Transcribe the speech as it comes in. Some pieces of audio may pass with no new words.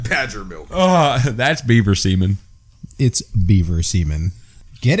badger milk. Oh, that's beaver semen. It's beaver semen.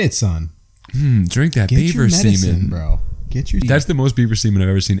 Get it, son. Drink that Get beaver your medicine, semen, bro. Get your. That's the most beaver semen I've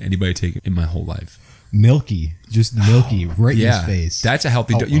ever seen anybody take in my whole life. Milky, just milky, right in his face. That's a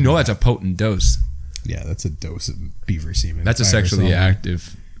healthy dose. You know that's a potent dose. Yeah, that's a dose of beaver semen. That's a sexually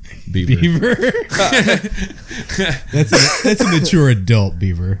active beaver. That's a mature adult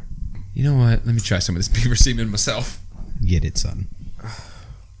beaver. You know what? Let me try some of this beaver semen myself. Get it, son.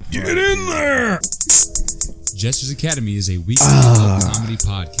 Get in there! Jesters Academy is a weekly comedy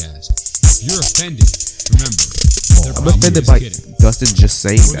podcast. If you're offended, remember, I'm offended by Dustin just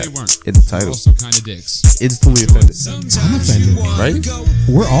saying that in the title. Also kind of dicks. Instantly offended. I'm offended. Right?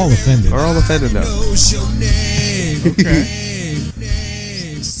 We're all offended. We're all offended now. Okay.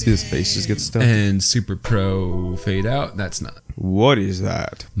 His face just gets stuck. And Super Pro fade out. That's not. What is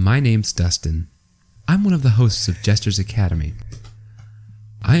that? My name's Dustin. I'm one of the hosts of Jesters Academy.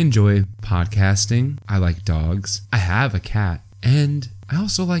 I enjoy podcasting. I like dogs. I have a cat. And I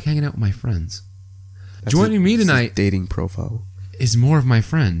also like hanging out with my friends. Joining me tonight dating profile is more of my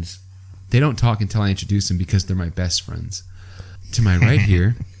friends. They don't talk until I introduce them because they're my best friends. To my right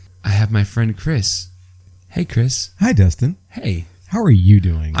here, I have my friend Chris. Hey, Chris. Hi, Dustin. Hey. How are you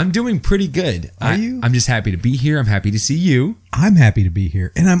doing? I'm doing pretty good. Are you? I'm just happy to be here. I'm happy to see you. I'm happy to be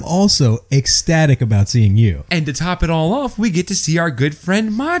here. And I'm also ecstatic about seeing you. And to top it all off, we get to see our good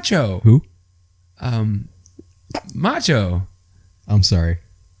friend Macho. Who? Macho. I'm sorry.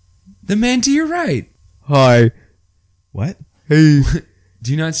 The man to your right. Hi. What? Hey.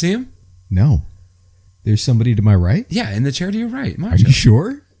 Do you not see him? No. There's somebody to my right? Yeah, in the chair to your right. Macho. Are you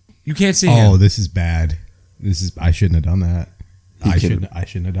sure? You can't see him. Oh, this is bad. I shouldn't have done that. I shouldn't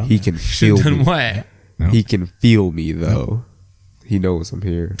have done He that. can feel Done me. what? No. He can feel me though. He knows I'm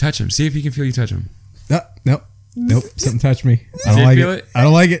here. Touch him. See if he can feel you touch him. Nope. Something touched me. I Did don't you like feel it. it? I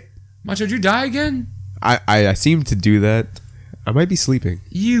don't like it. Macho, did you die again? I seem to do that. I might be sleeping.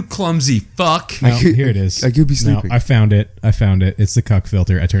 You clumsy fuck. No, here it is. I could be sleeping. No, I found it. It's the cuck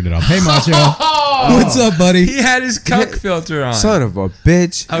filter. I turned it off. Hey, Macho. What's up, buddy? He had his cuck filter on. Son of a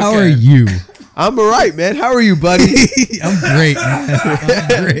bitch. Okay. How are you? I'm alright, man. How are you, buddy? I'm great, man.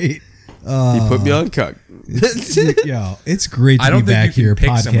 I'm great. He put me on cuck. Yo, it's great I to don't be think back you here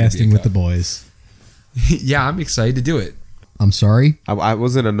can pick someone to be a podcasting with cuck. the boys. Yeah, I'm excited to do it. I'm sorry. I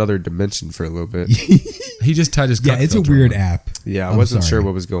was in another dimension for a little bit. He just touched his cuck Yeah, it's a filter weird on. app. Yeah, I I'm wasn't sorry. sure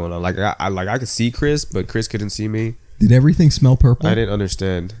what was going on. Like I could see Chris, but Chris couldn't see me. Did everything smell purple? I didn't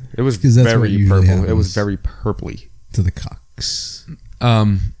understand. It was 'Cause that's what very usually purple. It was happens. very purpley. To the cucks.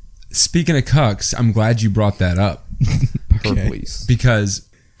 Speaking of cucks, I'm glad you brought that up Purplies. because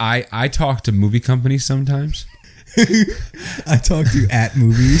I talk to movie companies sometimes. I talk to at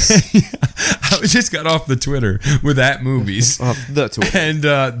movies. I just got off the Twitter with at movies, That's what. and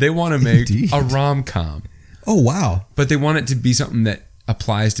they want to make Indeed. a rom-com, Oh, wow. but they want it to be something that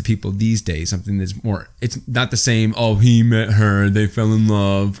applies to people these days. Something that's more. It's not the same. Oh, he met her, they fell in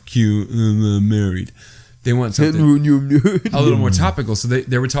love, cute, married. They want something a little more topical. So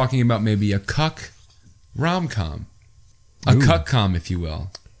they were talking about maybe a cuck rom-com, a cuck-com, if you will.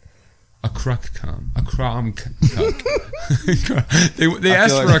 A cruck-com. A crom-cuck. They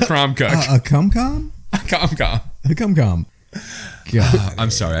asked for a crom-cuck. A cum-com? A com-com. A cum-com. God.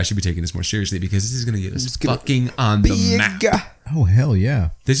 I'm sorry. I should be taking this more seriously because this is going to get us fucking on the map. Oh, hell yeah.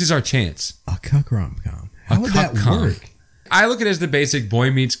 This is our chance. A cuck rom-com. How would that cuck-com. work? I look at it as the basic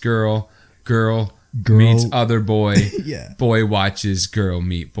boy meets girl, girl meets other boy, Yeah. boy watches girl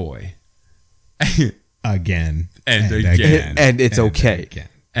meet boy. Again. And again. And it's okay. Again.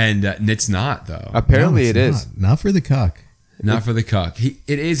 And it's not, though. Apparently No, it it's is. Not for the cuck. Not for the cuck. It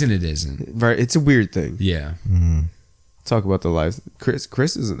is and it isn't. Right. It's a weird thing. Yeah. Talk about the lives.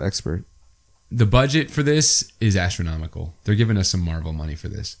 Chris is an expert. The budget for this is astronomical. They're giving us some Marvel money for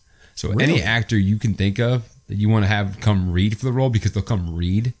this. So Really? any actor you can think of that you want to have come read for the role, because they'll come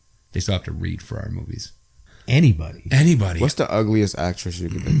read, they still have to read for our movies. Anybody. Anybody. What's the ugliest actress you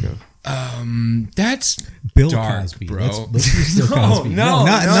can think of? That's Bill dark, Cosby. bro. Let's use Bill Cosby. Not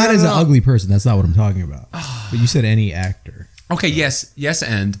as an ugly person. That's not what I'm talking about. But you said any actor. Okay, yes,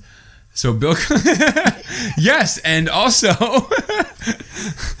 and so Bill. Yes, and also,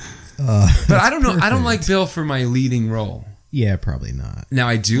 but I don't know. I don't like Bill for my leading role. Yeah, probably not. Now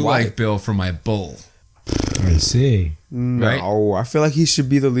I do Why? like Bill for my bull. I see. Right? No, I feel like he should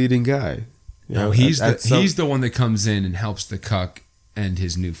be the leading guy. You No, know, he's at some- he's the one that comes in and helps the cuck and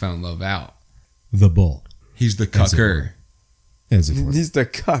his newfound love out. The bull. He's the As it cucker. As it were. He's the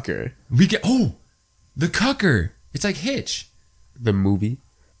cucker. We get the cucker. It's like Hitch. The movie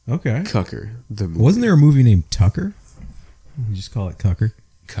Okay. Cucker. The movie. Wasn't there a movie named Tucker? You just call it Cucker.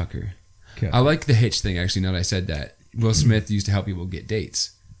 Cucker. I like the hitch thing, actually, now that I said that. Will Smith used to help people get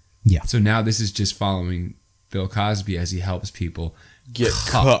dates. Yeah. So now this is just following Bill Cosby as he helps people get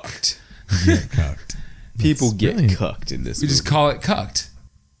cucked. Get cucked. People get brilliant. cucked in this We movie. just call it Cucked.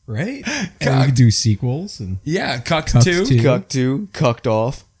 Right? And we could do sequels. And Yeah, Cucked Cucked 2. too. Cucked 2, cucked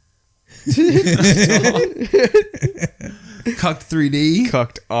off, Cucked 3D.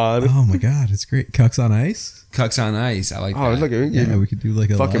 cucked on. oh my God, it's great. Cucks on Ice. Cucks on Ice. I like Oh, that. look at Yeah, we could do like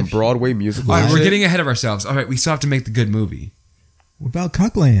a fucking live show. Broadway musical. All right, we're shit. getting ahead of ourselves. All right, we still have to make the good movie. What about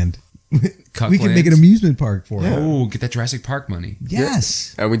Cuckland? We Cucklands? can make an amusement park for it. Oh, get that Jurassic Park money.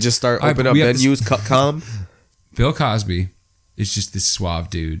 Yes. And we just start All right, opening but up we have to- venues, cuck-com. Bill Cosby is just this suave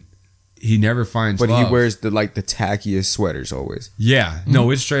dude. He never finds But love. he wears the tackiest sweaters always. Yeah. No,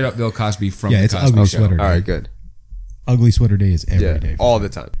 it's straight up Bill Cosby from Yeah, the it's Cosby ugly Show. sweater day. All right, good. Ugly sweater day is every day. Yeah, all the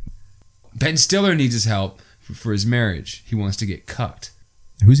time. Ben Stiller needs his help for his marriage. He wants to get cucked.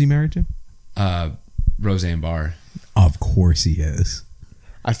 Who's he married to? Roseanne Barr. Of course he is.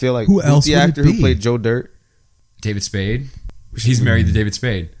 I feel like Who else the would it actor who be? played Joe Dirt? David Spade. He's married to David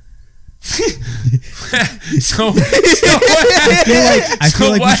Spade. so what I feel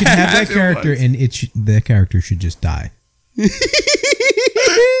like we what should have that happened character, was- and that character should just die.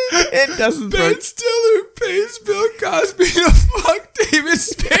 It doesn't. Ben Stiller pays Bill Cosby to fuck David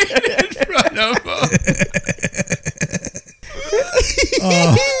Spade in front of him.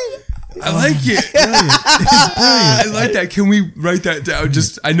 I like it. I like that. Can we write that down?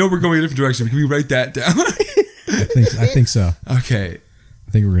 Just I know we're going a different direction, but can we write that down? I think so. Okay.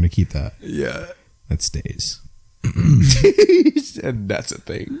 I think we're gonna keep that. Yeah. That stays. And that's a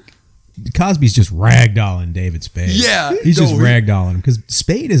thing. Cosby's just ragdolling David Spade. Yeah. He's just No, ragdolling him because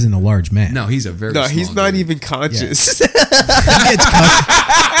Spade isn't a large man. No, he's a very No, small he's not dude. even conscious. He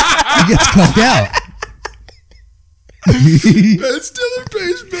gets cuffed out. Ben Stiller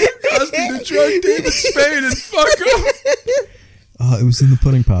pays Bill Cosby to drug David Spade and fuck him. Oh, it was in the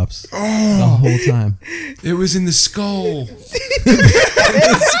pudding pops the whole time. It was in the skull.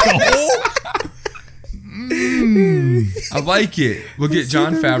 I like it. We'll get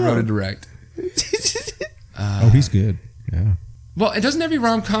John Favreau to direct. Oh, he's good. Yeah, Well, doesn't every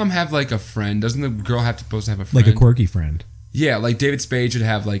rom-com have like a friend? Doesn't the girl have to supposed to have a friend? like a quirky friend. Yeah, like David Spade should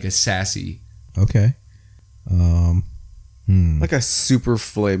have like a sassy. Okay. Like a super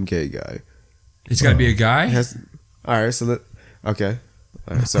flame gay guy. It's got to be a guy. All right, so that okay.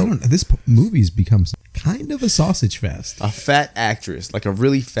 All right, I so don't know. This movie's becomes kind of a sausage fest. a fat actress, like a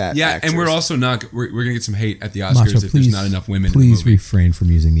really fat. Yeah, actress. and we're also not. We're gonna get some hate at the Oscars Macho, if there's not enough women. Please in the movie. refrain from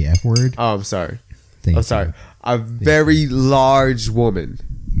using the F word. Oh, I'm sorry. Thank I'm sorry. you. A very large woman.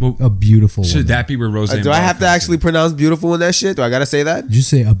 Well, A beautiful should woman. that be where Roseanne? Do I Barr have to comes actually in? pronounce beautiful in that shit? Do I gotta say that? Just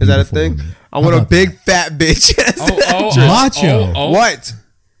say a beautiful Is that a thing? woman. I want How a about big that? fat bitch. as the actress. Macho. What?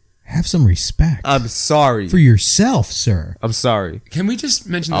 Have some respect I'm sorry. for yourself, sir. I'm sorry. Can we just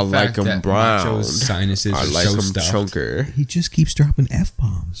mention the I fact like 'em that brown. Macho's sinuses I are like so him stuffed? chunker. He just keeps dropping F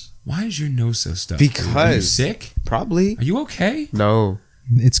bombs. Why is your nose so stuffed? Because- Are you sick? Probably. Are you okay? No.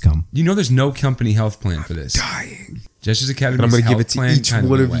 It's come. You know, there's no company health plan for this. Dying. Jesters Academy. And I'm gonna give health it to plan each kind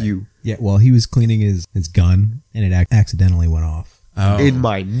one went of away. you. Yeah, well, he was cleaning his gun and it accidentally went off. Oh, In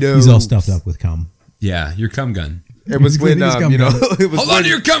my nose. He's all stuffed up with cum. yeah, your cum gun. It was He's when cleaning his cum it was Hold on when to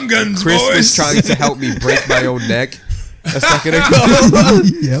your cum guns, Chris boys. was trying to help me break my own neck a second ago.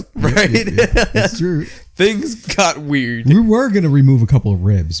 Yep. Right? That's true. Things got weird. We were going to remove a couple of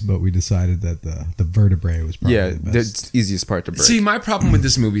ribs, but we decided that the vertebrae was probably Yeah, the that's best. the easiest part to break. See, my problem with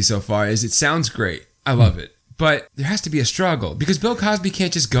this movie so far is it sounds great. I love it. But there has to be a struggle because Bill Cosby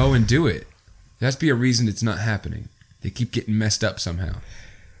can't just go and do it. There has to be a reason it's not happening. They keep getting messed up somehow.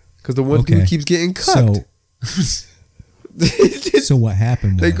 Because the one Okay. dude keeps getting cucked. So what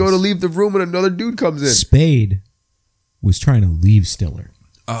happened was They go to leave the room and another dude comes in. Spade was trying to leave Stiller.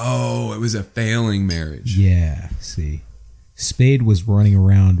 Oh, it was a failing marriage. Yeah, see. Spade was running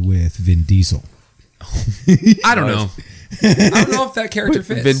around with Vin Diesel. I don't know. I don't know if that character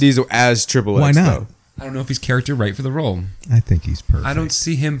fits. Vin Diesel as Triple Why X, not? though. I don't know if he's character right for the role. I think he's perfect. I don't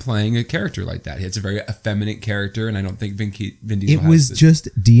see him playing a character like that. It's a very effeminate character, and I don't think Vin Diesel It has was the- just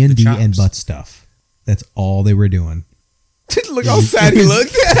D&D chops. and butt stuff. That's all they were doing. Look how sad he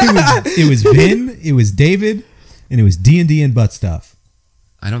looked. It was Vin, it was David, and it was D&D and butt stuff.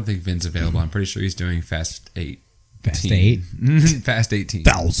 I don't think Vin's available. I'm pretty sure he's doing Fast 8. Fast 8? Fast 18.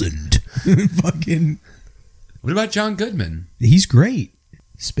 1,000. Fucking. What about John Goodman? He's great.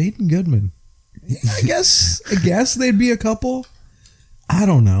 Spade and Goodman. Yeah, I guess they'd be a couple. I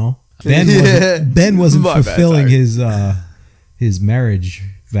don't know. Ben wasn't My bad, fulfilling sorry. his marriage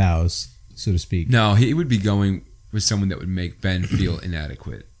vows, so to speak. No, he would be going with someone that would make Ben feel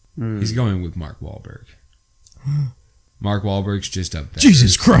inadequate. He's going with Mark Wahlberg. Mark Wahlberg's just a better,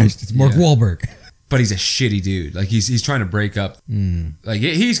 Jesus Christ, it's Mark Wahlberg. but he's a shitty dude. Like he's trying to break up. Like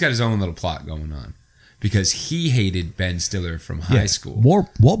he's got his own little plot going on because he hated Ben Stiller from high school.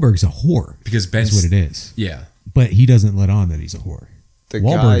 Wahlberg's a whore. Because Ben's That's what it is. Yeah, but he doesn't let on that he's a whore. The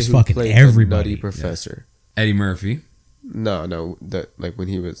Wahlberg's guy who fucking played everybody. the Nutty Professor. Eddie Murphy. No, that like when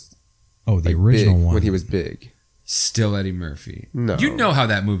he was Oh, the like, original big, one. when he was big. Still Eddie Murphy. No. You know how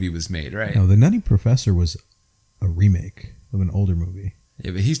that movie was made, right? No, the Nutty Professor was a remake of an older movie.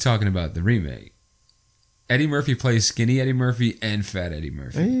 Yeah, but he's talking about the remake. Eddie Murphy plays skinny Eddie Murphy and fat Eddie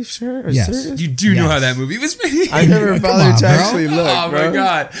Murphy. Are you sure? Yes. Serious? You do know how that movie was made. I never bothered to actually look, Oh bro. my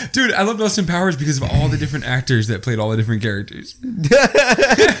god. Dude, I love Austin Powers because of all the different actors that played all the different characters.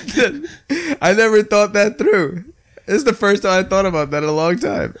 I never thought that through. This is the first time I thought about that in a long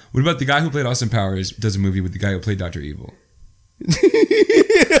time. What about the guy who played Austin Powers does a movie with the guy who played Dr. Evil?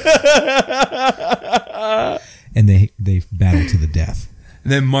 And they battle to the death.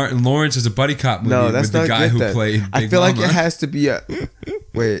 And then Martin Lawrence is a buddy cop movie No, that's with the not guy who that. played I Big feel like Mama. it has to be a.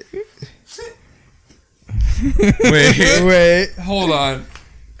 Wait. Wait, hold on.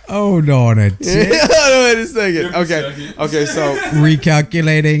 Oh, no, on it. Wait a second. Give me a second. Okay, so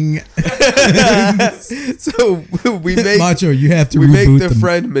Recalculating. so we make Macho, you have to we make reboot the them.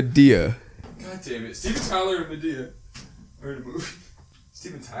 friend Medea. God damn it. Steven Tyler and Medea. Or the movie.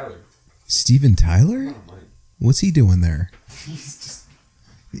 Steven Tyler. Steven Tyler? Oh my. What's he doing there?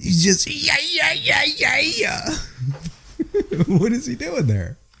 He's just yeah. What is he doing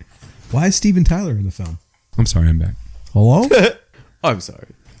there? Why is Steven Tyler in the film? I'm sorry, I'm back. Hello? I'm sorry.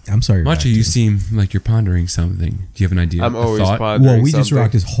 I'm sorry. you're Macho, back, you too. seem like you're pondering something. Do you have an idea? I'm A always thought? pondering. Well, we just something.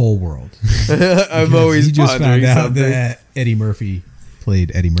 rocked his whole world. I'm always He just found pondering out something. that Eddie Murphy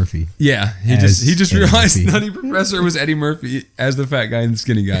played Eddie Murphy. Yeah, he As just Eddie realized Murphy. Nutty Professor was Eddie Murphy as the fat guy and the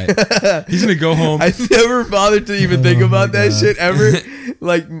skinny guy. He's gonna go home. I never bothered to even think Oh about my that God. shit ever.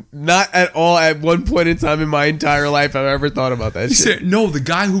 Like, not at all at one point in time in my entire life I've ever thought about that He shit. said, "No, the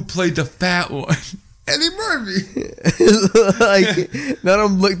guy who played the fat one, Eddie Murphy." Like, now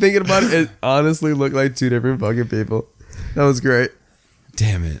I'm thinking about it, it honestly looked like two different fucking people. That was great.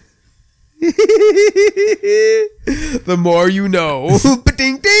 Damn it! The more you know.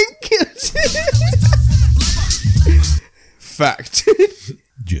 Ding ding. Fact.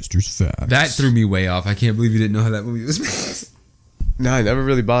 Jesters facts. That threw me way off. I can't believe you didn't know how that movie was made. No, I never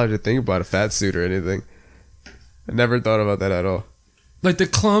really bothered to think about a fat suit or anything. I never thought about that at all. Like the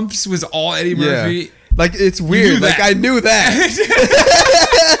clumps was all Eddie Yeah. Murphy. Like, it's knew weird. Like, that. I knew that.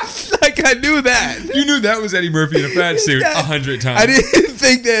 Like, I knew that. You knew that was Eddie Murphy in a fat suit 100 times. I didn't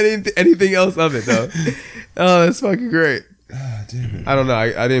think that anything else of it, though. Oh, that's fucking great. Ah, damn it. I don't know.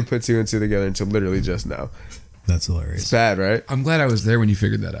 I didn't put two and two together until literally just now. That's hilarious. It's bad, right? I'm glad I was there when you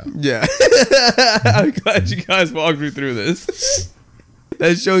figured that out. Yeah. I'm glad you guys walked me through this.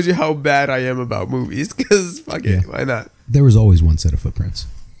 That shows you how bad I am about movies. Because, fuck it. Why not? There was always one set of footprints.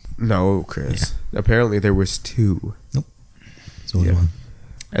 No, Chris. Apparently there was two. It's only Yeah. one.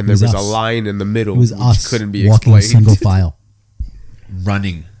 And there was was a us. line in the middle It was which us couldn't be walking explained. single file.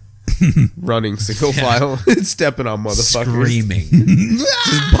 Running, Running single file. Stepping on motherfuckers. screaming,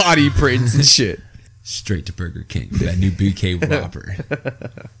 Just body prints and shit. straight to Burger King for that new BK Whopper.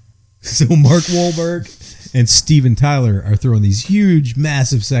 So Mark Wahlberg and Steven Tyler are throwing these huge,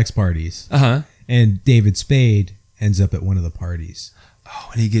 massive sex parties. Uh-huh. And David Spade ends up at one of the parties. Oh,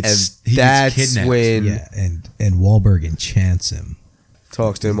 and he gets That's kidnapped. when Yeah, and Wahlberg enchants him.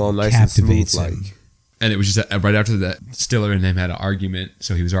 talks to him all nice and smooth Captivates like. him. And it was just right after that, Stiller and him had an argument,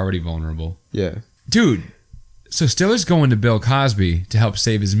 so he was already vulnerable. Yeah. Dude, so Stiller's going to Bill Cosby to help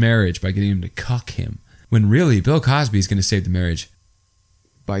save his marriage by getting him to cuck him. When really, Bill Cosby is going to save the marriage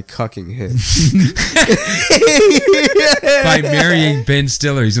By cucking him. by marrying Ben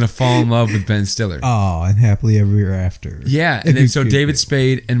Stiller. He's going to fall in love with Ben Stiller. Oh, and happily ever after. Yeah, and then so David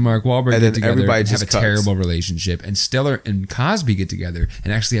Spade and Mark Wahlberg And get then together everybody and have just a cucks. terrible relationship. And Stiller and Cosby get together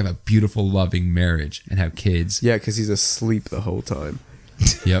and actually have a beautiful, loving marriage and have kids. Yeah, because he's asleep the whole time.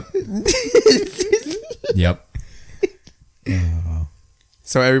 Yep. Yep.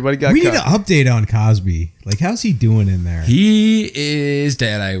 So everybody got We need cut. an update on Cosby. Like, how's he doing in there? He is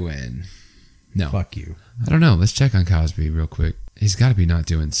dead, I win. No. Fuck you. I don't know. Let's check on Cosby real quick. He's got to be not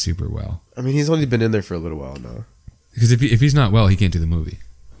doing super well. I mean, he's only been in there for a little while now. Because if he's not well, he can't do the movie.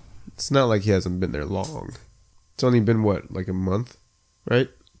 It's not like he hasn't been there long. It's only been, what, like a month? Right?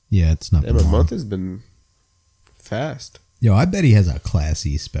 Yeah, it's not Damn, a long. month has been fast. Yo, I bet he has a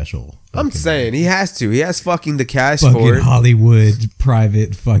classy special. I'm saying he has to. He has fucking the cash fucking for it. Hollywood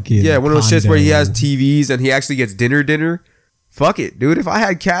private fucking Yeah, one of those shits condo. where he has TVs and he actually gets dinner. Fuck it, dude. If I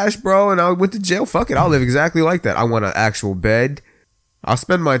had cash, bro, and I went to jail, fuck it. I'll live exactly like that. I want an actual bed. I'll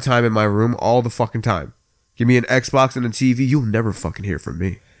spend my time in my room all the fucking time. Give me an Xbox and a TV. You'll never fucking hear from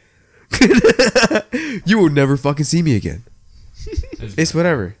me. You will never fucking see me again. It's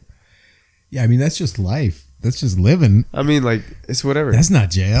whatever. Yeah, I mean, that's just life. That's just living. I mean, like, it's whatever. That's not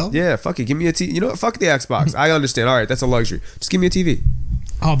jail. Yeah, fuck it. Give me a TV. You know what? Fuck the Xbox. I understand. All right, that's a luxury. Just give me a TV.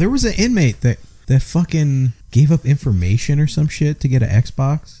 Oh, there was an inmate that fucking gave up information or some shit to get an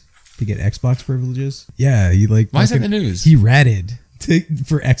Xbox, to get Xbox privileges. Yeah, he like. Why is that in the news? He ratted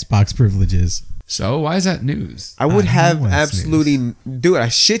for Xbox privileges. So why is that news? I would I have know it's absolutely. Dude, I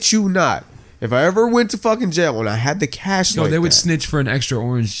shit you not. If I ever went to fucking jail and I had the cash, No, like they would that, snitch for an extra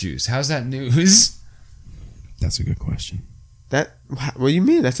orange juice. How's that news? That's a good question. that. What do you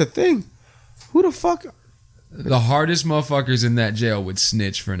mean? That's a thing. Who the fuck? The hardest motherfuckers in that jail would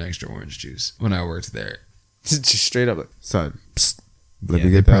snitch for an extra orange juice when I worked there. Just straight up, like, son. Psst, let Yeah, me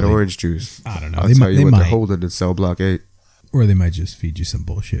they get that probably- orange juice. I don't know. I'll They tell might- you they what might. they're holding in cell block 8. Or they might just feed you some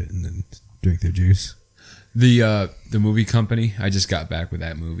bullshit and then drink their juice. The movie company, I just got back with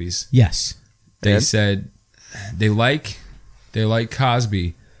that movies. Yes. They And? said they like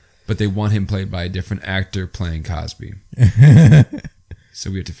Cosby, but they want him played by a different actor playing Cosby. So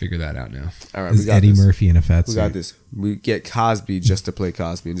we have to figure that out now. All right, Is we got Eddie this. Murphy in a fat We suit. got this. We get Cosby just to play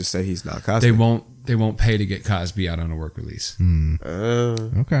Cosby and just say he's not Cosby. They won't pay to get Cosby out on a work release.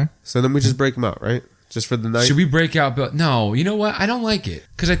 Okay. So then we just break him out, right? Just for the night. Should we break out Bill? No, you know what? I don't like it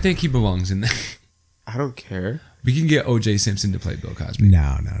because I think he belongs in there. I don't care. We can get O.J. Simpson to play Bill Cosby.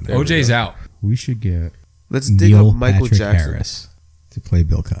 No. OJ's out. We should get Let's dig Neil up Michael Patrick Jackson. Harris to play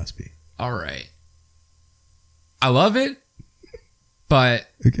Bill Cosby. All right. I love it, but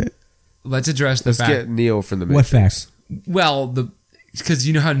Okay. let's address the Let's fact. get Neil from the What Matrix. facts? Well, because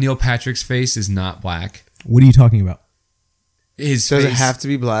you know how Neil Patrick's face is not black. What are you talking about? His Does it face have to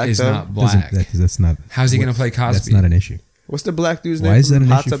be black is though? not black. That's not. How's he gonna play Cosby? That's not an issue. What's the black dude's Why name? is that from an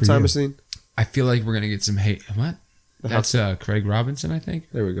Hot issue Tub for Time you? Machine. I feel like we're gonna get some hate. What? The That's Craig Robinson, I think.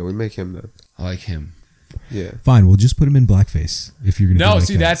 There we go. We make him then. I like him. Yeah. Fine, we'll just put him in blackface if you're gonna. No, do like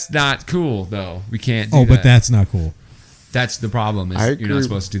see, that. that's not cool though. We can't. Do Oh, but that. that's not cool. That's the problem. I Is you're not agree.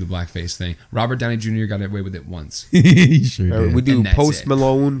 supposed to do the blackface thing. Robert Downey Jr. got away with it once. He sure did. We do And that's Post it.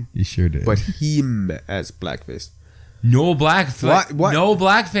 Malone, He sure did. but him as blackface. No blackface. What? No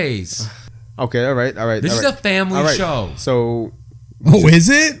blackface. Okay. All right. This is a family All right. show. So oh, is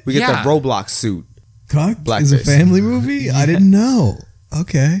it? we get Yeah. the Roblox suit. Cucked is a Blackface. family movie? I didn't know.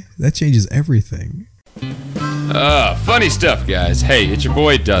 Okay, that changes everything. Funny stuff, guys. Hey, it's your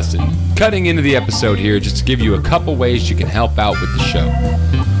boy Dustin. Cutting into the episode here just to give you a couple ways you can help out with the show.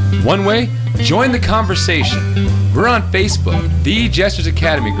 One way, join the conversation. We're on Facebook, the Jesters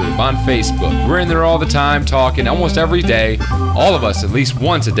Academy group on Facebook. We're in there all the time talking almost every day. All of us at least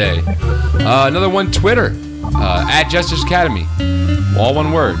once a day. Another one, Twitter, at Jesters Academy. All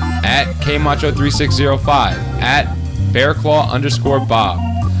one word, at KMacho3605, at BearClaw_Bob.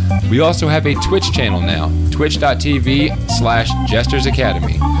 We also have a Twitch channel now, twitch.tv/Jesters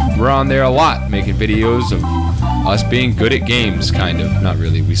Academy. We're on there a lot, making videos of us being good at games, kind of. Not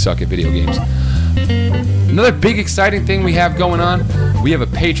really, we suck at video games. Another big exciting thing we have going on, we have a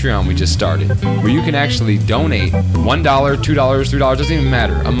Patreon we just started, where you can actually donate $1, $2, $3, doesn't even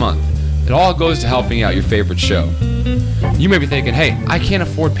matter, a month. It all goes to helping out your favorite show. You may be thinking, hey, I can't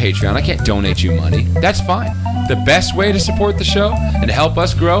afford Patreon, I can't donate you money. That's fine. The best way to support the show and to help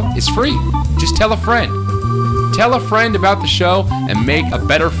us grow is free. Just tell a friend. Tell a friend about the show and make a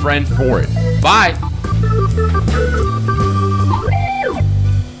better friend for it. Bye.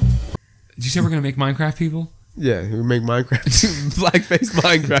 Did you say we're gonna make Minecraft people? Yeah, we make Minecraft blackface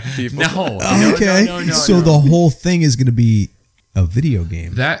Minecraft people. No. Okay, so the whole thing is going to be a video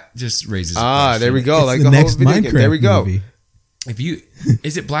game. That just raises. A Ah, question. there we go. It's Like the the whole next video Minecraft game. There we go. movie.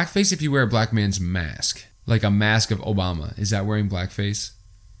 Is it blackface if you wear a black man's mask, like a mask of Obama? Is that wearing blackface?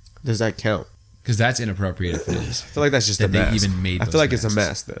 Does that count? Because that's inappropriate if it is. I feel like that's just That a they mask. even made I those feel like it's a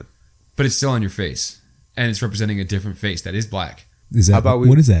masks. mask then. But it's still on your face, and it's representing a different face that is black. Is that How about we-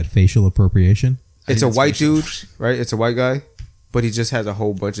 what is that? Facial appropriation? I It's a think white facial. dude, right? It's a white guy, but he just has a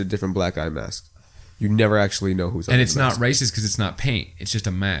whole bunch of different black eye masks. You never actually know who's on And the it's not mask. racist because it's not paint. It's just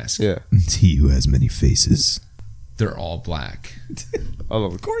a mask. Yeah. It's he who has many faces. They're all black. All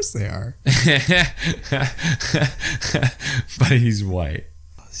over. Of course they are. But he's white.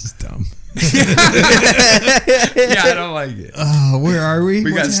 This is dumb. Yeah, I don't like it. Oh, where are we?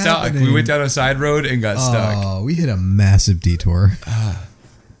 We got stuck. happening? We went down a side road and got stuck. Oh, we hit a massive detour.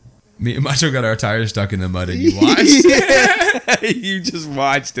 Me and Macho got our tires stuck in the mud, and you watched. You just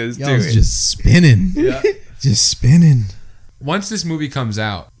watched us do I was it. just spinning. Yeah. Just spinning. Once this movie comes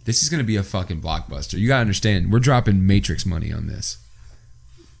out, this is going to be a fucking blockbuster. You got to understand, we're dropping Matrix money on this.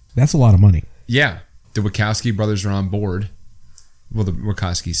 That's a lot of money. Yeah. The Wachowski brothers are on board. Well, the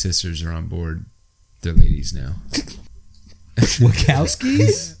Wachowski sisters are on board. They're ladies now.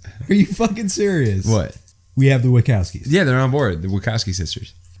 Wachowskis? Are you fucking serious? What? We have the Wachowskis. Yeah, they're on board. The Wachowski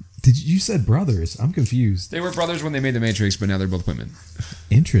sisters. You said brothers? I'm confused. They were brothers when they made The Matrix, but now they're both women.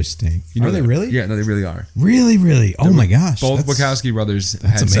 Interesting. You know Are they that? really? Yeah, no, they really are. Really, really? Oh my gosh. Both that's- Wachowski brothers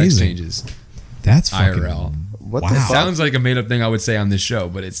that's had sex amazing. changes. That's fucking IRL. What wow. the fuck? Sounds like a made up thing I would say on this show,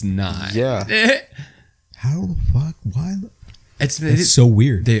 but it's not. Yeah. How the fuck? Why? It's So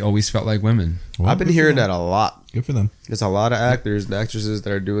weird. They always felt like women. Well, I've been good for hearing them. that a lot. Good for them. There's a lot of actors and actresses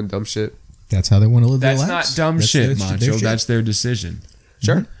that are doing dumb shit. That's how they want to live That's their not lives. dumb That's shit, their Macho. shit. That's their decision.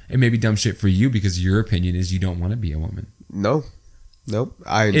 Sure. It may be dumb shit for you because your opinion is you don't want to be a woman. No. Nope.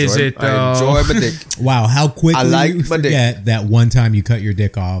 I enjoy, Is it, I though? enjoy my dick. Wow, how quickly I like you my dick. forget that one time you cut your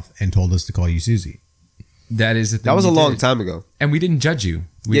dick off and told us to call you Susie. That is the thing. That was a you long did. time ago. And we didn't judge you.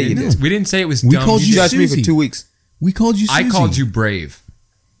 We Yeah, you didn't, did. We didn't say it was We dumb. called You you judged me for Susie. 2 weeks. We called you Susie. I called you brave.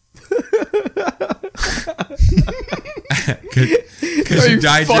 Because you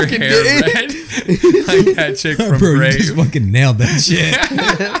dyed your fucking hair did? red. Like that chick from Bro, you Brave. just fucking nailed that shit.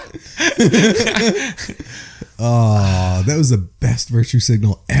 Oh, that was the best virtue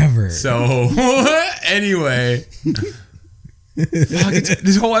signal ever. So, anyway. Fuck,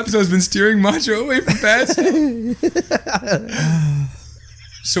 this whole episode has been steering Macho away from fast.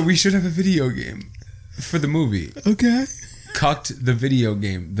 So we should have a video game for the movie. Okay. Cucked the video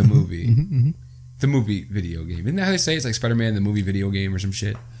game, the movie. The movie video game. Isn't that how they say it? It's like Spider-Man, the movie video game or some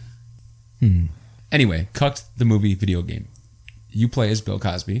shit? Anyway, Cucked the movie video game. You play as Bill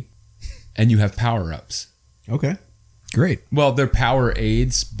Cosby, and you have power-ups. Okay. Great. Well, they're power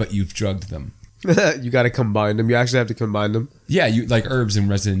aids, but you've drugged them. You got to combine them. You actually have to combine them. Yeah, you like herbs in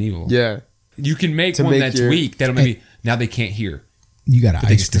Resident Evil. Yeah. You can make To one make that's your- weak. That'll maybe now they can't hear. You got to But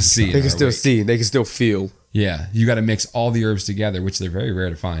they ice can still drink see it. They can Are still awake. see. They can still feel. Yeah, you got to mix all the herbs together, which they're very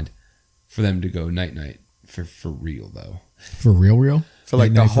rare to find, for them to go night night. For real though. For real? For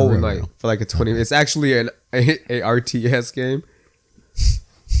like the Night-night for whole real, night. real. For like a 20 It's actually a RTS game.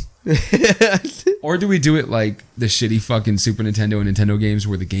 Or do we do it like the shitty fucking Super Nintendo and Nintendo games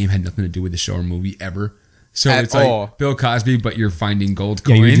where the game had nothing to do with the show or movie ever? So At it's like all. Bill Cosby, but you're finding gold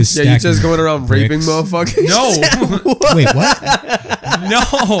Yeah, coins. you're just- Yeah, you're just Stacking going around raping bricks. motherfuckers. No, Wait, what? no,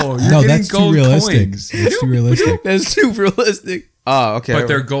 you're No, getting that's too gold realistic. coins. That's too realistic. That's too realistic. Oh, okay. But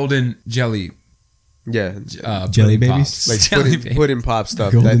they're golden jelly yeah, Jelly pudding babies? pops. like Jelly pudding, pudding pop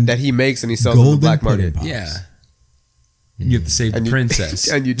stuff Golden- that he makes and he sells on the Golden black pudding market. pops. Yeah. You have to save the And you- princess.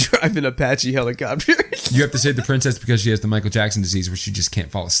 And you drive an Apache helicopter. You have to save the princess because she has the Michael Jackson disease where she just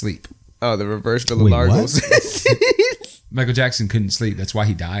can't fall asleep. Oh, the reverse for Wait, the Largos. Michael Jackson couldn't sleep. That's why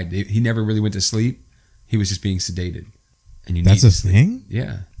he died. He never really went to sleep. He was just being sedated. And you That's need a to sleep. thing?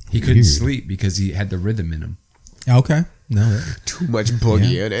 Yeah. He couldn't Weird. sleep because he had the rhythm in him. Okay. No. Too much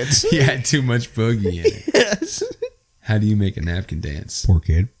boogie in it. He had too much boogie in it. Yes. How do you make a napkin dance? Poor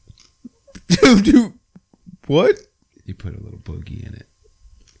kid. Dude, what? You put a little boogie in it.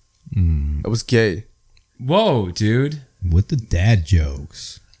 That was gay. Whoa, dude. With the dad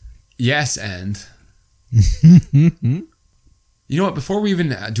jokes. Yes, and. You know what? Before we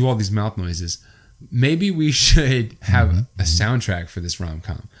even do all these mouth noises, maybe we should have a soundtrack for this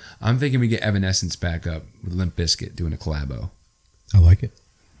rom-com. I'm thinking we get Evanescence back up with Limp Bizkit doing a collabo. I like it.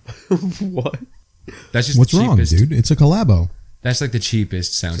 What? That's just What's the wrong, cheapest. dude? It's a collabo. That's like the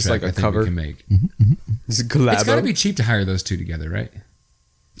cheapest soundtrack Just like a I think cover? we can make. It's a collabo. It's got to be cheap to hire those two together, right?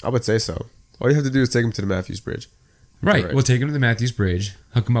 I would say so. All you have to do is take him to the Matthews Bridge. Right. Right. We'll take them to the Matthews Bridge,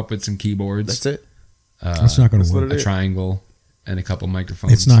 hook them up with some keyboards, That's it. It's not going that's to what work. it a is. triangle, and a couple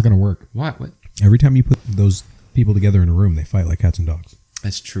microphones. It's not going to work. What? What? Every time you put those people together in a room, they fight like cats and dogs.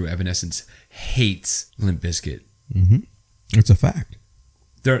 That's true. Evanescence hates Limp Bizkit. It's a fact.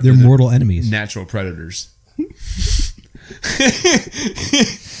 They're They're mortal enemies. natural predators.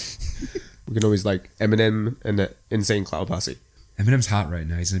 We can always like Eminem and the Insane Cloud Posse. Eminem's hot right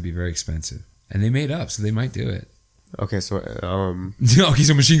now. He's going to be very expensive. And they made up, so they might do it. Okay, so Okay,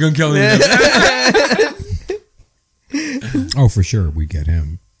 so Machine Gun Kelly. Oh, for sure, we get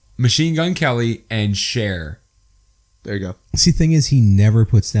him. Machine Gun Kelly and Cher. there you go. See, the thing is, he never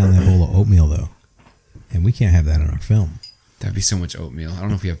puts down that bowl of oatmeal, though. And we can't have that in our film. That'd be so much oatmeal. I don't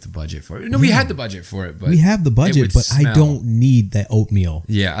know if we have the budget for it. No, we had the budget for it, but we have the it budget, would but I smell. don't need that oatmeal.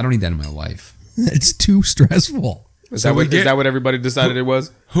 Yeah, I don't need that in my life. It's too stressful. Is that what everybody decided it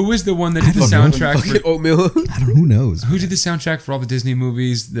was? Who was the one that did the don't know. soundtrack Fucking for? oatmeal. I don't know. Who knows? Who did the soundtrack for all the Disney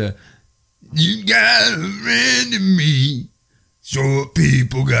movies? The you got a friend in me. Short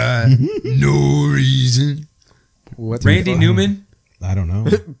people got no reason. What? Randy Newman. I don't know.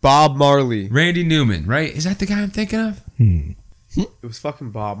 Bob Marley. Randy Newman, right? Is that the guy I'm thinking of? It was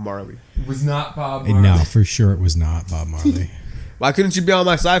fucking Bob Marley. It was not Bob No, for sure it was not Bob Marley. Why couldn't you be on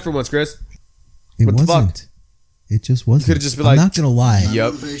my side for once, Chris? It What the fuck? wasn't. It just wasn't. could've just been I'm like, not gonna lie.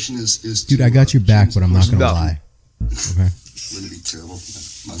 Yup. Motivation is Dude, to, I got your back, but I'm not gonna No. lie. Okay. Wouldn't it be terrible?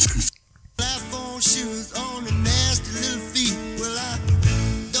 Platform shoes on the nasty little feet. Well, I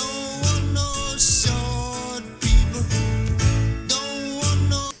don't want no short people. Don't want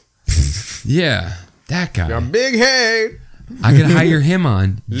no. Yeah, that guy. Got a big head. I could hire him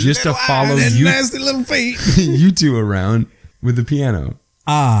on just to follow you, nasty little feet. you two around with the piano.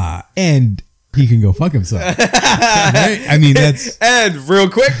 And he can go fuck himself. Right? I mean, that's And real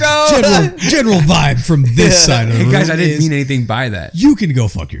quick though, general vibe from this side of the Hey room. guys, I didn't is mean anything by that. you can go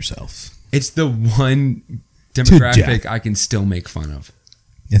fuck yourself. It's the one death. demographic I can still make fun of.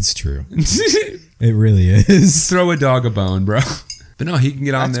 It's true. It really is. Throw a dog a bone, bro. But no, he can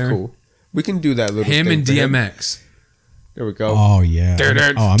get on that's there. cool. We can do that little Him thing and for him. DMX There we go. Oh yeah.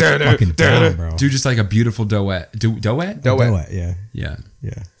 I'm fucking down, bro. do just like a beautiful duet. Duet? Duet. Yeah. Yeah.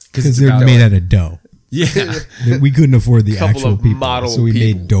 Yeah. 'Cause Because it's they're about- made out of dough. Yeah. We couldn't afford the Couple actual of people, model so we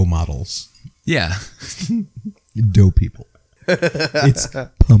people. made dough models. Yeah. Dough people. It's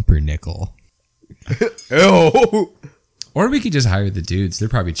pumpernickel. Ew. Or we could just hire the dudes. They're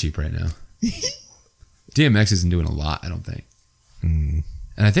probably cheap right now. DMX isn't doing a lot, I don't think. And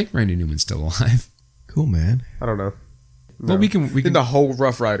I think Randy Newman's still alive. Cool, man. I don't know. Well, we can In the whole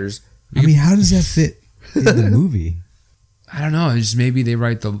Rough Riders. I mean, how does that fit in the movie? I don't know. It's just maybe they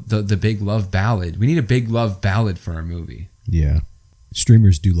write the big love ballad. We need a big love ballad for our movie. Yeah.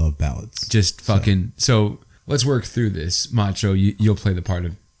 Streamers do love ballads. Just fucking. So let's work through this. Macho, you'll play the part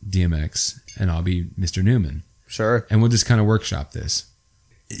of DMX, and I'll be Mr. Newman. Sure. And we'll just kind of workshop this.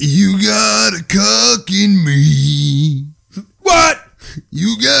 You got a cock in me. What?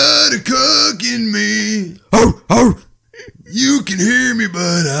 You got a cock in me. Oh, oh. You can hear me,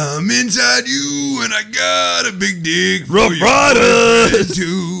 but I'm inside you, and I got a big dick for Rough your Riders. boyfriend,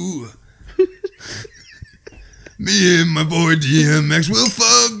 too. Me and my boy DMX will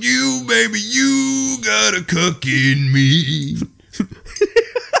fuck you, baby. You got a cock in me.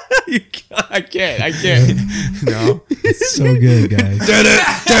 I can't. No. It's so good, guys.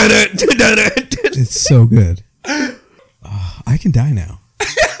 It's so good. I can die now.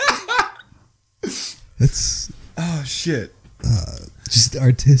 That's Oh, shit. just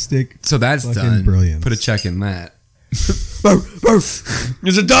artistic. So that's Fucking done. brilliance. Put a check in that.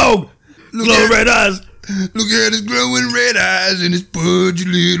 There's a dog. Little red eyes. Look at his glowing red eyes and his pudgy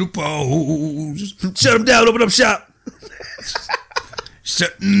little paws. Shut him down. Open up shop.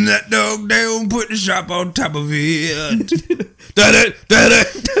 Shutting that dog down, put the shop on top of it.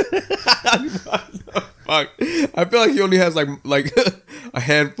 Fuck. I feel like he only has like a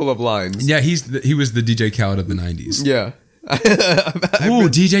handful of lines. Yeah, he was the DJ Khaled of the 90s. Yeah. Oh,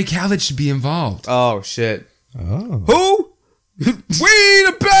 DJ Khaled should be involved. Oh shit. Oh. Who? We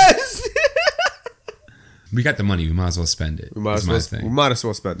the best. We got the money. We might as well spend it. We might Is as my well. thing. We might as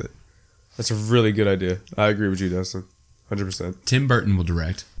well spend it. That's a really good idea. I agree with you, Dustin. 100%. Tim Burton will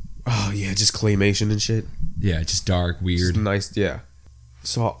direct. Oh yeah, just claymation and shit. Yeah, just dark, Just weird. nice. Yeah.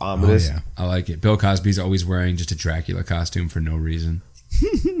 So Oh, ominous. yeah. I like it. Bill Cosby's always wearing just a Dracula costume for no reason.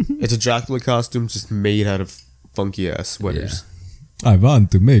 It's a Dracula costume just made out of funky ass sweaters. I want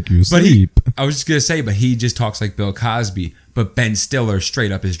to make you But sleep. I was just gonna say, but he just talks like Bill Cosby, but Ben Stiller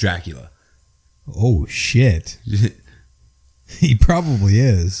straight up is Dracula. Oh, shit. He probably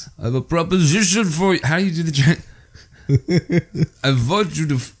is. I have a proposition for you. How do you do the Dracula? I want you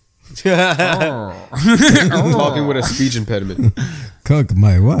to. Talking with a speech impediment. Cook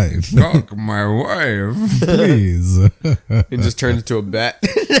my wife, Fuck my wife. please. And just turns into a bat.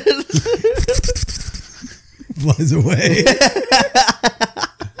 Flies away.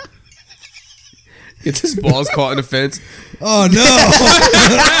 Gets his balls caught in a fence. Oh, no.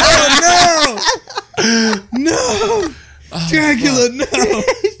 Oh, no. No. Dracula, no.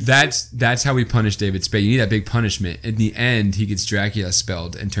 That's how we punish David Spade. You need that big punishment. In the end, he gets Dracula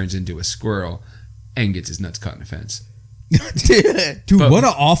spelled and turns into a squirrel and gets his nuts caught in a fence. Dude, But- what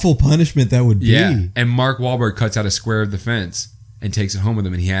an awful punishment that would be. Yeah. And Mark Wahlberg cuts out a square of the fence and takes it home with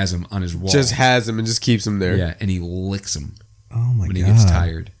him, and he has him on his wall. Just has him and just keeps him there. Yeah, and he licks him. Oh my when god! he gets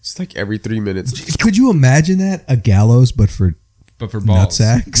tired. It's like every 3 minutes. Could you imagine that? A gallows, but for balls.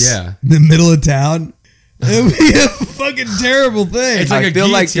 nutsacks? Yeah. In the middle of town. It would be a fucking terrible thing. It's like I a feel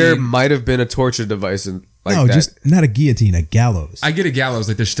like there guillotine. might have been a torture device in like no, that. just not a guillotine, a gallows. I get a gallows,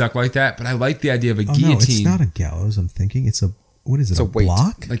 like they're stuck like that, but I like the idea of a no, guillotine. it's not a gallows. I'm thinking it's a what is it? It's a weight.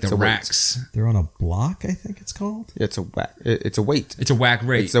 block? like the it's a weight. racks. They're on a block. I think it's called. It's a whack. It's a weight. It's a whack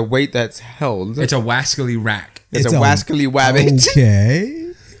rate. It's a weight that's held. It's a wascally rack. It's a wascally wabbit.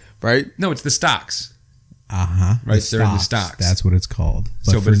 Okay. Right? No, it's the stocks. Uh-huh. Right there in the stocks. That's what it's called.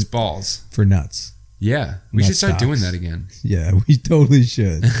 But it's balls. for nuts. Yeah, we Nut should start stocks. doing that again. Yeah, we totally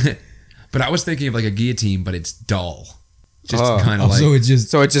should. But I was thinking of like a guillotine, but it's dull. Just Oh. kind of like So it just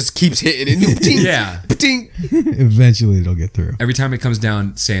So it just keeps hitting and you yeah. Ting. eventually it'll get through. Every time it comes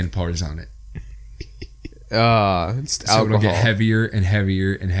down, sand pours on it. It's So alcohol. it'll get heavier and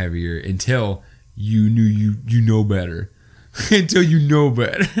heavier and heavier until you know better. Until you know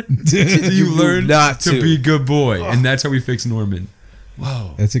better. Until you learn not to to. be a good boy. And that's how we fix Norman.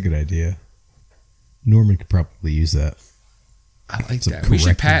 Whoa. That's a good idea. Norman could probably use that. I like Some that. We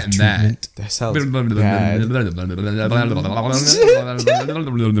should corrective patent that. treatment. That sounds bad.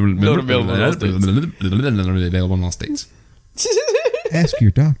 Available in all states. Ask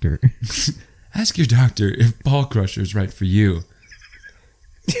your doctor. Ask your doctor if ball crusher is right for you.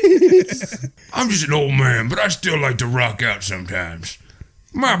 I'm just an old man, but I still like to rock out sometimes.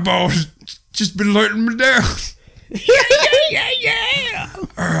 My balls just been letting me down.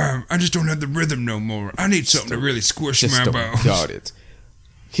 I just don't have the rhythm no more. I need something to really squish Just my don't balls. got it.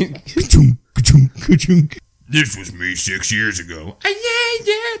 Ka-chunk, ka-chunk, ka-chunk. This was me 6 years ago.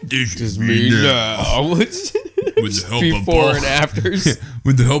 This Just me now. With the help of Before ball, and afters.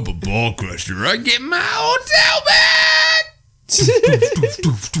 with the help of ball crusher, I get my hotel back.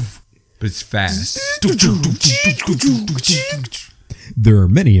 But it's fast. There are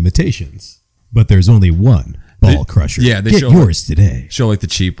many imitations, but there's only one ball crusher. yeah, they Get show yours today. Show like the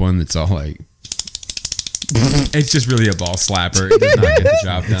cheap one that's all like. It's just really a ball slapper. It does not get the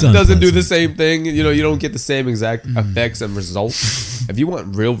job It's done. Doesn't do the unpleasant. same thing. You know, you don't get the same exact effects and results. If you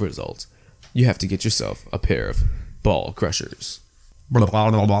want real results, you have to get yourself a pair of ball crushers. If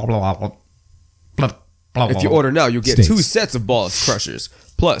you order now, you'll get States. 2 sets of ball crushers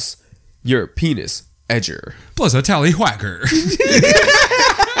plus your penis edger. Plus a tally whacker.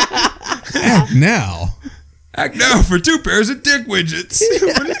 Act now. Act now for 2 pairs of dick widgets.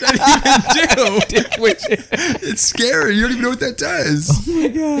 What does that even do? It's scary. You don't even know what that does. Oh my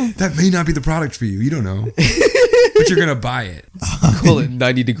god. That may not be the product for you. You don't know. But you're going to buy it. Call it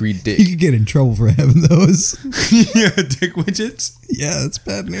 90-degree dick. You could get in trouble for having those. Yeah, dick widgets. Yeah, that's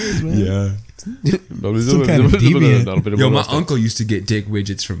bad news, man. Yeah. Some kind of deviant. Yo, my uncle used to get dick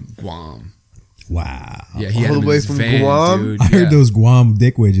widgets from Guam. Wow. Yeah, he had All the them in way his from van, Guam? dude. I heard Yeah. those Guam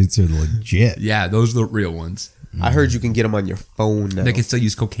dick widgets are legit. Yeah, those are the real ones. I heard you can get them on your phone now. They can still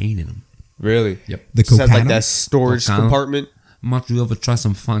use cocaine in them. Really? Yep. The Just has like Cocano? that storage Cocano? compartment. Might you ever try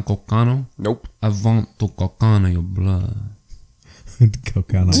some fine cocano? Nope. I want to cocano your blood.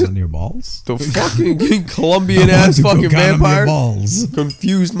 Cocano on your balls? The fucking Colombian I want ass to fucking Cocano on your vampire. balls.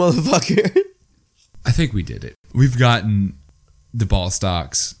 Confused motherfucker. I think we did it. We've gotten the ball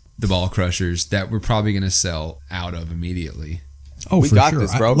stocks, the ball crushers that we're probably going to sell out of immediately. Oh, We for got sure.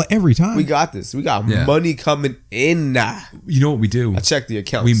 this, bro. Every time. We got this. We got Yeah. money coming in now. You know what we do? I checked the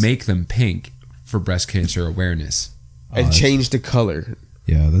accounts. We make them pink for breast cancer awareness. and change the color.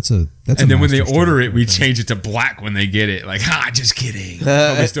 Yeah, that's a And then when they master order stroke it, we right there. change it to black when they get it. Like, just kidding.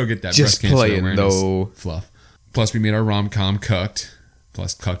 But we still get that Just breast cancer playing, awareness though. fluff. Plus, we made our rom-com Cucked.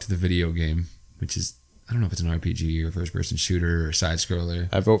 Plus, Cucked the video game, which is, I don't know if it's an RPG or first-person shooter or side-scroller.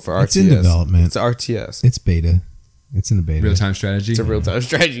 I vote for RTS. It's in development. It's RTS. It's beta. It's in the beta. Real-time strategy. It's a real-time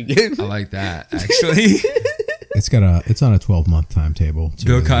strategy game. I like that, actually. It's on a 12-month timetable. to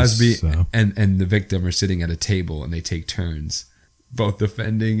Bill release, Cosby so. and the victim are sitting at a table and they take turns, both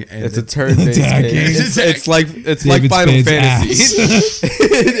defending and It's a turn-based Attacking. game. It's like David Final Spade's Fantasy. ass.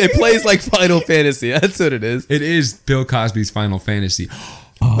 It plays like Final Fantasy. That's what it is. It is Bill Cosby's Final Fantasy.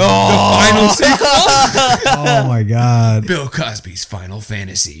 Oh, Final sequel. Oh my god. Bill Cosby's Final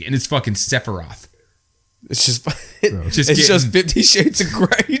Fantasy, and it's fucking Sephiroth. it's just Just it's just getting- 50 Shades of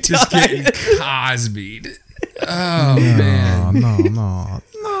Grey. Just getting Cosby'd. Oh man. No.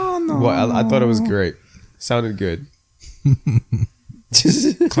 Well, I thought it was great. Sounded good.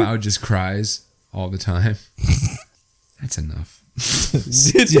 Cloud just cries all the time. That's enough.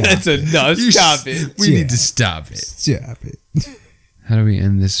 That's enough. Stop it. We need to stop it. Stop it. How do we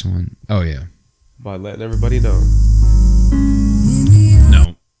end this one? Oh yeah. By letting everybody know.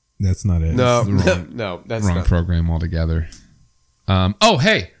 No. That's not it. No, Wrong. no, that's Wrong not. program altogether.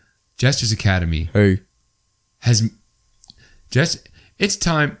 Hey, Jesters Academy Hey. has just. It's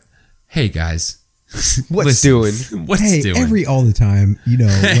time. Hey guys, What's Listen, doing? What's Hey, doing? all the time,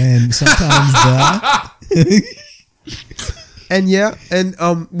 when sometimes the And yeah, and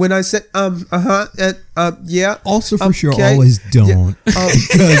when I said yeah. also for sure Okay. always don't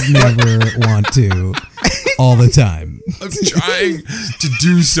because never want to all the time. I'm trying to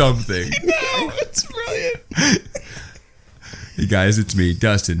do something. It's brilliant. Hey guys, it's me,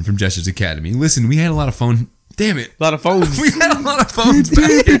 Dustin from Jesters Academy. Listen, we had a lot of phone. Damn it. A lot of phones. We had a lot of phones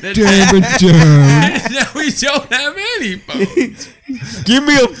back in the day. Damn Now we don't have any phones. Give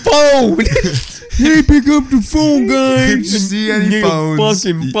me a phone. Hey, pick up the phone, If guys. you see any phones,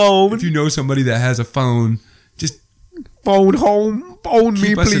 fucking phone. if you know somebody that has a phone, just Phone home. Phone me,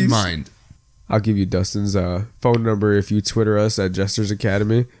 keep us please. in mind. I'll give you Dustin's phone number if you Twitter us at Jesters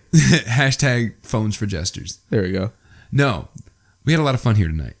Academy. Hashtag phones for jesters. There we go. No, we had a lot of fun here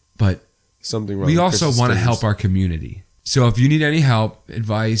tonight, but Something wrong. we with also Chris's want to fingers. help our community. So if you need any help,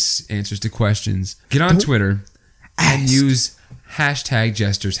 advice, answers to questions, get on Twitter and use hashtag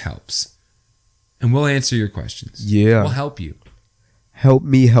Jesters Helps. And we'll answer your questions. Yeah. We'll help you. Help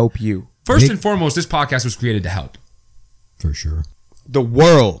me help you. First and foremost, this podcast was created to help. For sure. The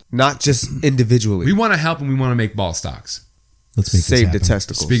world, not just individually. We want to help and we want to make ball stocks. Let's make Save the this happen.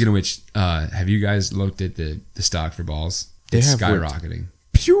 testicles. Speaking of which, have you guys looked at the stock for balls? They It's have went- skyrocketing.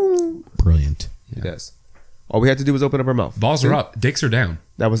 Pew. Brilliant. Yes. All we had to do was open up our mouth. Balls are up, dicks are down.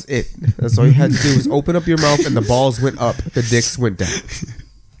 That was it. That's all you had to do was open up your mouth and the balls went up. The dicks went down.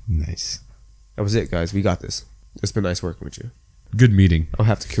 Nice. That was it, guys. We got this. It's been nice working with you. Good meeting. I'll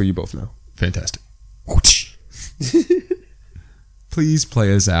have to kill you both now. Fantastic. Please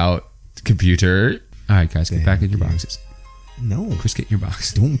play us out, computer. All right, guys, get back in your boxes. No. Chris, get in your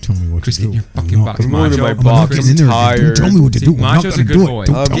box. Don't tell me what Chris, to get do. in your fucking box. I'm going to Macho. my I'm not box. getting I'm in there. tired. Don't tell me what to See, do. I'm not Macho's gonna a good do boy. it.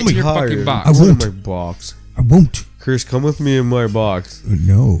 Don't Get tell in me. your fucking box. I Go to won't. my box. I won't. Chris, come with me in my box.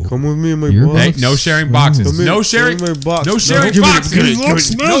 No. Come with me in my Your box. Hey, no sharing boxes. Come here. No Come sharing. in my box. No sharing give me the- boxes. give me- give me-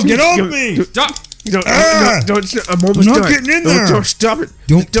 Smells, get off me. Stop. Don't, I'm almost not done. getting in Don't- there. Don't stop it.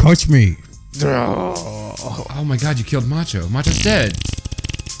 Don't touch me. Oh my God, you killed Macho. Macho's dead.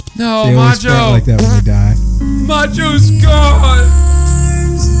 No, They always Macho. fight like that when they die. Macho's gone.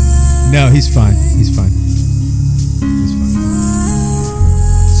 No, he's fine. He's fine. He's fine.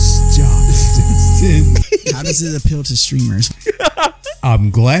 Stop. How does it appeal to streamers? I'm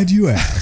glad you asked.